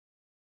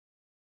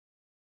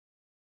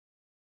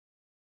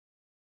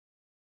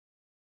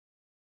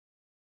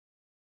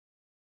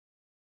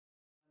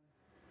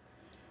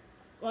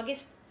Well, I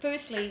guess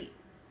firstly,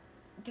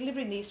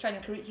 delivering the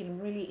Australian curriculum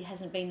really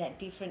hasn't been that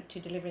different to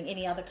delivering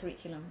any other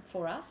curriculum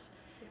for us.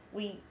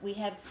 We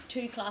have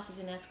two classes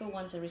in our school.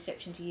 One's a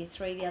reception to year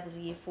 3, the other's a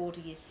year 4 to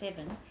year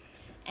 7.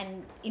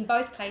 And in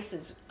both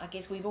cases, I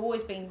guess we've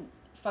always been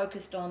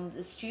focused on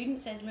the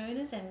students as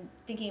learners and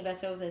thinking of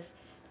ourselves as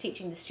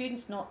teaching the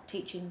students, not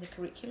teaching the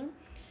curriculum.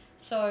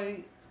 So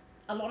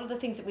a lot of the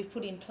things that we've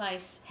put in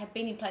place have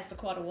been in place for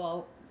quite a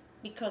while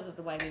because of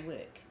the way we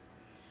work.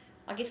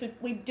 I guess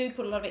we do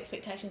put a lot of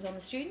expectations on the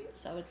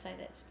students. I would say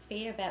that's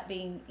fair, about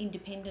being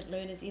independent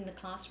learners in the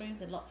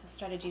classrooms, and lots of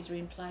strategies are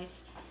in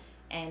place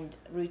and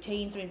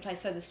routines are in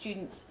place so the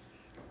students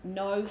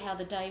know how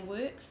the day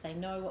works, they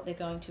know what they're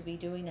going to be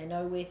doing, they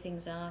know where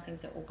things are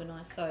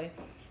organised. So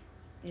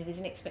there's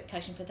an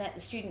expectation for that.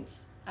 The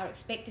students are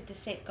expected to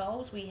set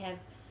goals. We have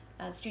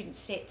students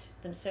set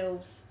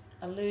themselves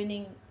a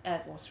learning,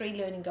 3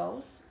 learning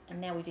goals, and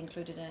now we've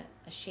included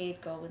a shared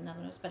goal with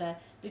another else, but a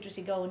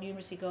literacy goal, a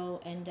numeracy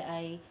goal, and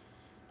a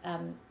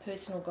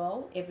personal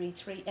goal every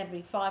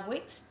 5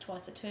 weeks,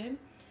 twice a term.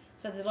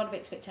 So there's a lot of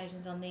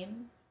expectations on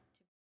them.